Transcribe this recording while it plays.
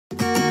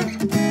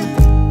Hey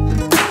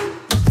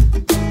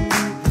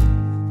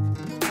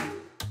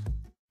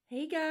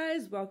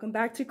guys, welcome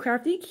back to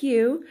Crafty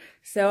Q.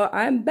 So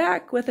I'm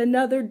back with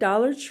another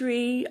Dollar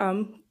Tree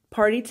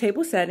party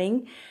table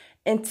setting,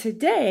 and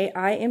today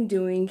I am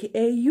doing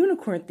a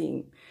unicorn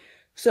theme.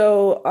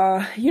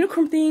 So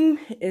unicorn theme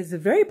is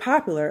very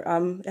popular.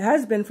 It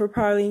has been for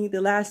probably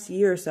the last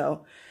year or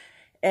so,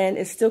 and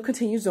it still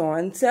continues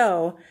on.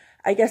 So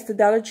I guess the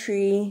Dollar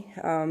Tree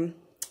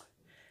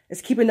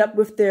is keeping up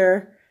with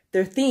their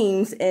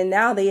themes, and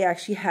now they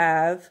actually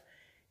have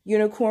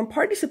unicorn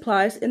party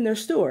supplies in their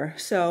store.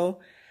 So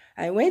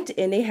I went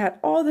and they had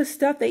all this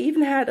stuff. They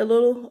even had a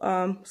little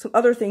some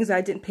other things I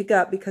didn't pick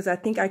up because I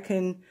think I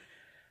can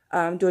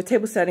do a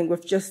table setting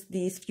with just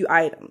these few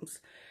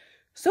items.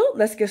 So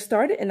let's get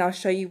started and I'll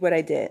show you what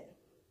I did.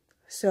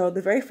 So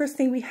the very first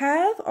thing we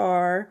have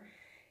are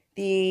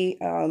the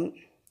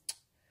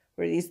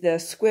the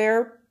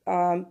square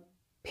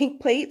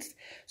pink plates.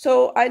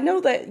 So I know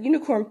that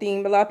unicorn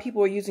theme, a lot of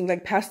people are using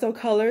like pastel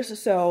colors.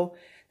 So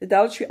the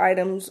Dollar Tree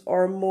items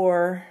are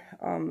more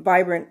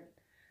vibrant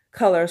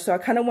colors. So I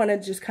kind of want to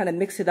just kind of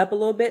mix it up a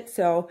little bit.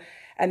 So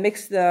I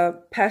mixed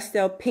the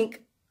pastel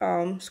pink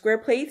square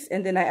plates,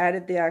 and then I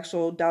added the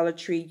actual Dollar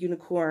Tree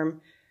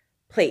unicorn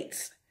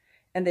plates.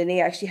 And then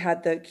they actually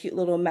had the cute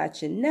little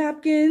matching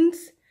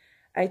napkins.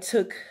 I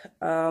took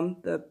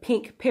the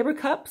pink paper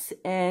cups,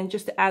 and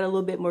just to add a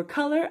little bit more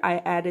color, I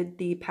added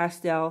the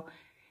pastel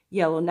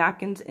yellow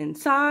napkins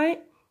inside.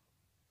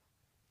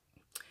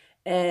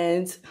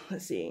 And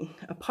let's see,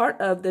 a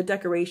part of the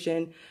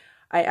decoration,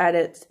 I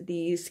added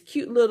these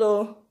cute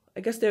little, I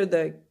guess they're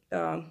the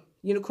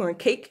unicorn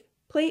cake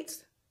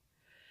plates.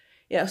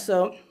 Yeah,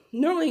 so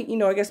normally, you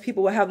know, I guess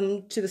people will have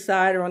them to the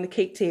side or on the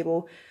cake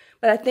table.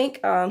 But I think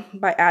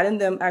by adding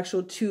them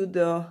to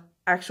the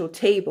actual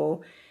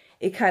table,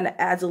 it kind of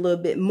adds a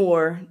little bit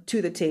more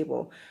to the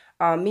table.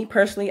 Me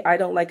personally, I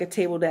don't like a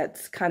table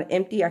that's kind of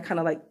empty. I kind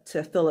of like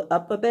to fill it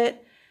up a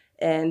bit.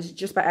 And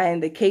just by adding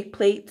the cake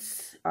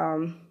plates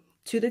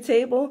to the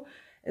table,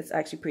 it's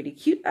actually pretty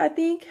cute, I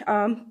think.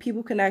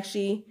 People can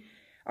actually,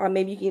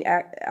 maybe you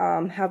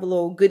can have a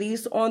little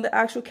goodies on the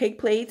actual cake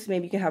plates.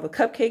 Maybe you can have a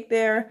cupcake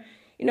there,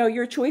 you know,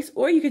 your choice.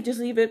 Or you could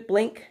just leave it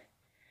blank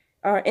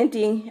or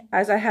empty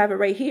as I have it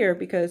right here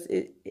because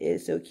it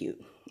is so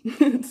cute.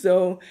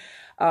 So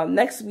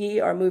next we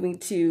are moving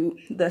to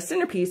the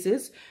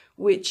centerpieces,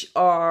 which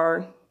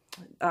are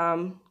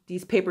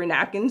these paper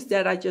napkins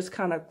that I just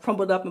kind of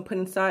crumbled up and put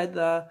inside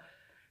the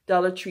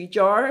Dollar Tree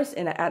jars,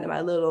 and I added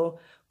my little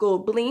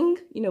gold bling.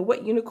 You know,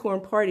 what unicorn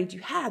party do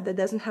you have that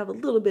doesn't have a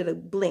little bit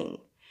of bling?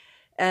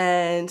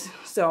 And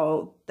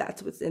so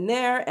that's what's in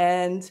there.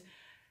 And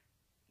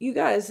you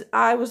guys,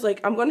 I was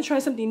like, I'm going to try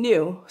something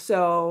new.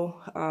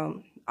 So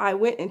I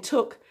went and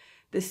took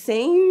the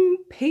same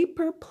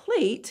paper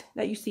plate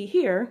that you see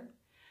here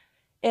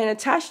and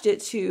attached it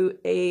to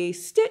a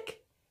stick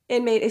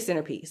and made a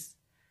centerpiece.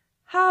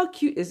 How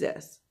cute is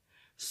this?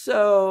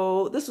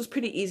 So this was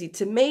pretty easy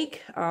to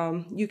make.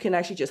 You can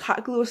actually just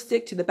hot glue a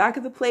stick to the back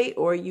of the plate,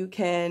 or you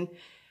can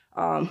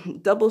use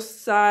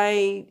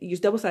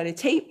double-sided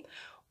tape.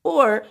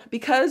 Or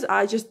because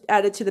I just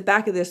added to the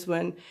back of this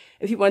one,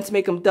 if you want to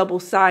make them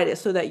double-sided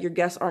so that your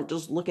guests aren't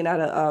just looking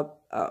at a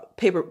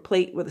paper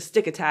plate with a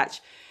stick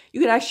attached, you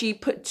can actually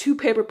put two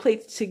paper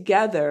plates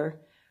together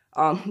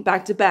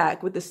back to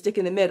back with the stick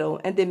in the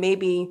middle, and then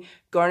maybe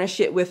garnish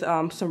it with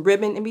some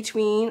ribbon in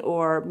between,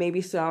 or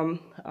maybe some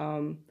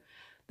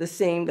the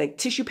same like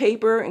tissue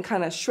paper and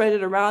kind of shred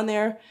it around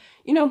there.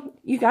 You know,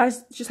 you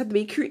guys just have to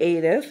be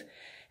creative.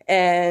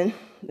 And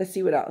let's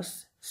see what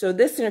else. So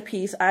this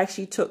centerpiece, I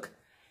actually took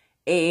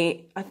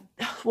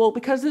well,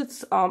 because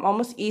it's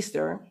almost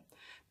Easter,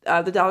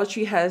 the Dollar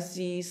Tree has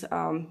these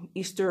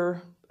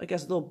Easter, I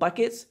guess, little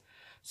buckets.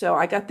 So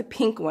I got the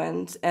pink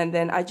ones, and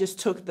then I just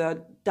took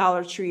the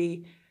Dollar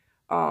Tree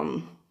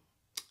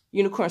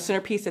unicorn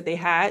centerpiece that they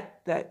had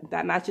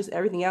that matches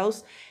everything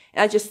else,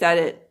 and I just set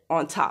it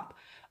on top.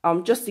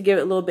 Just to give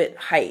it a little bit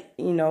height,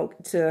 you know,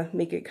 to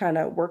make it kind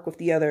of work with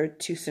the other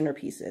two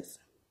centerpieces.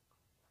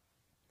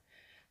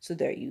 So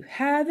there you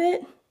have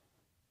it.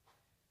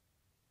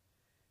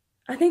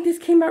 I think this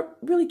came out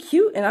really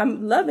cute, and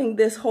I'm loving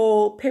this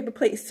whole paper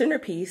plate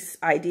centerpiece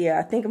idea.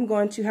 I think I'm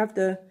going to have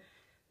to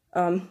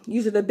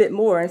use it a bit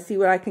more and see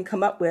what I can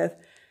come up with,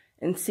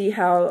 and see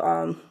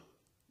how,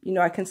 you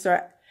know, I can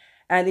start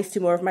adding these to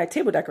more of my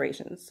table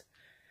decorations.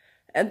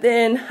 And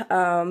then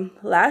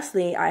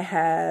lastly, I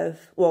have,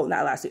 well,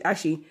 not lastly,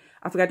 actually,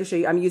 I forgot to show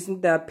you, I'm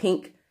using the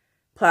pink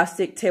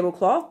plastic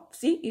tablecloth.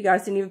 See, you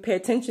guys didn't even pay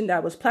attention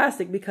that was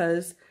plastic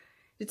because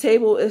the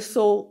table is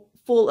so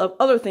full of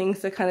other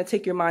things that kind of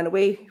take your mind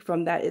away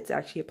from that. It's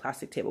actually a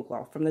plastic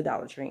tablecloth from the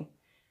Dollar Tree.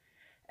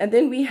 And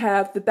then we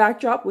have the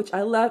backdrop, which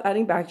I love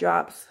adding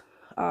backdrops.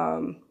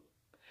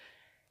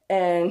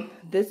 And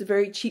this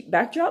very cheap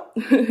backdrop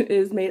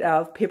is made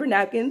out of paper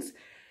napkins.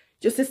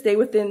 Just to stay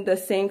within the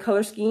same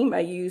color scheme, I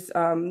use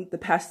the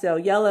pastel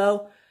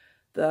yellow,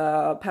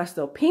 the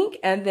pastel pink,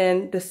 and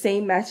then the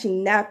same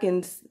matching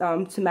napkins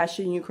to match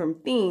the unicorn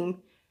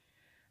theme.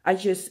 I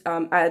just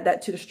added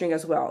that to the string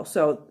as well.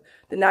 So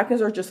the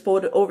napkins are just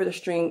folded over the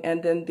string,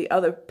 and then the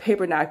other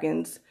paper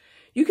napkins,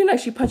 you can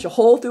actually punch a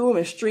hole through them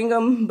and string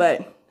them,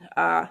 but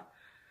yeah,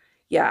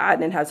 I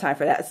didn't have time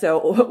for that.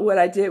 So what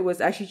I did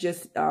was actually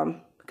just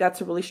got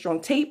some really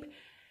strong tape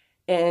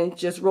and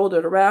just rolled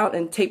it around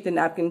and taped the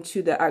napkin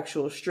to the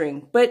actual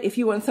string. But if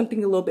you want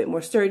something a little bit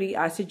more sturdy,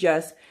 I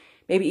suggest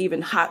maybe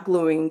even hot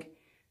gluing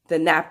the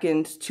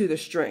napkins to the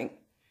string.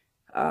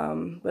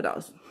 What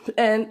else?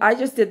 And I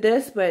just did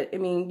this, but I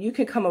mean, you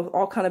can come up with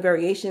all kind of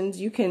variations.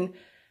 You can,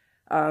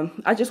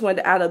 I just wanted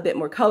to add a bit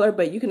more color,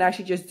 but you can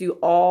actually just do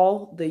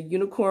all the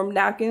unicorn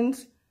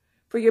napkins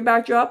for your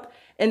backdrop.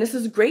 And this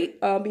is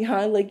great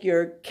behind like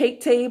your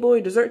cake table,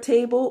 your dessert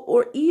table,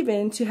 or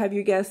even to have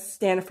your guests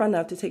stand in front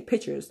of to take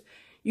pictures.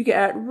 You can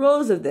add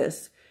rows of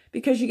this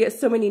because you get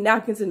so many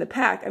napkins in the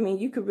pack. I mean,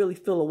 you could really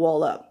fill a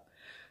wall up.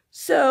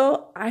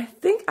 So I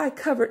think I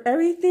covered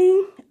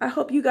everything. I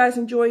hope you guys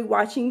enjoy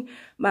watching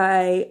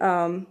my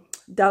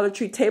Dollar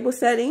Tree table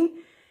setting.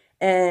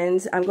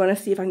 And I'm going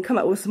to see if I can come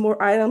up with some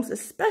more items,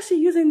 especially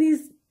using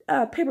these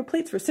paper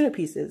plates for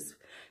centerpieces.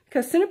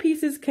 Because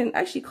centerpieces can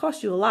actually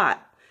cost you a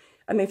lot.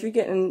 I mean, if you're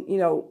getting, you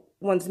know,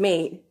 ones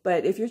made.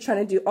 But if you're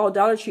trying to do all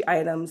Dollar Tree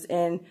items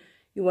and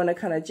you want to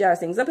kind of jazz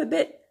things up a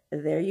bit,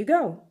 there you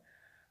go.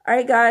 All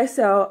right, guys,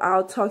 so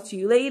I'll talk to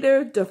you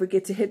later. Don't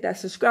forget to hit that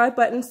subscribe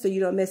button so you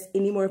don't miss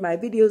any more of my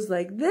videos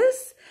like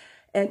this.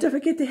 And don't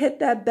forget to hit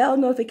that bell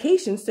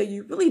notification so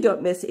you really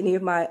don't miss any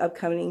of my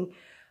upcoming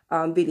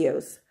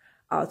videos.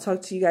 I'll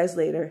talk to you guys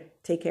later.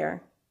 Take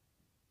care.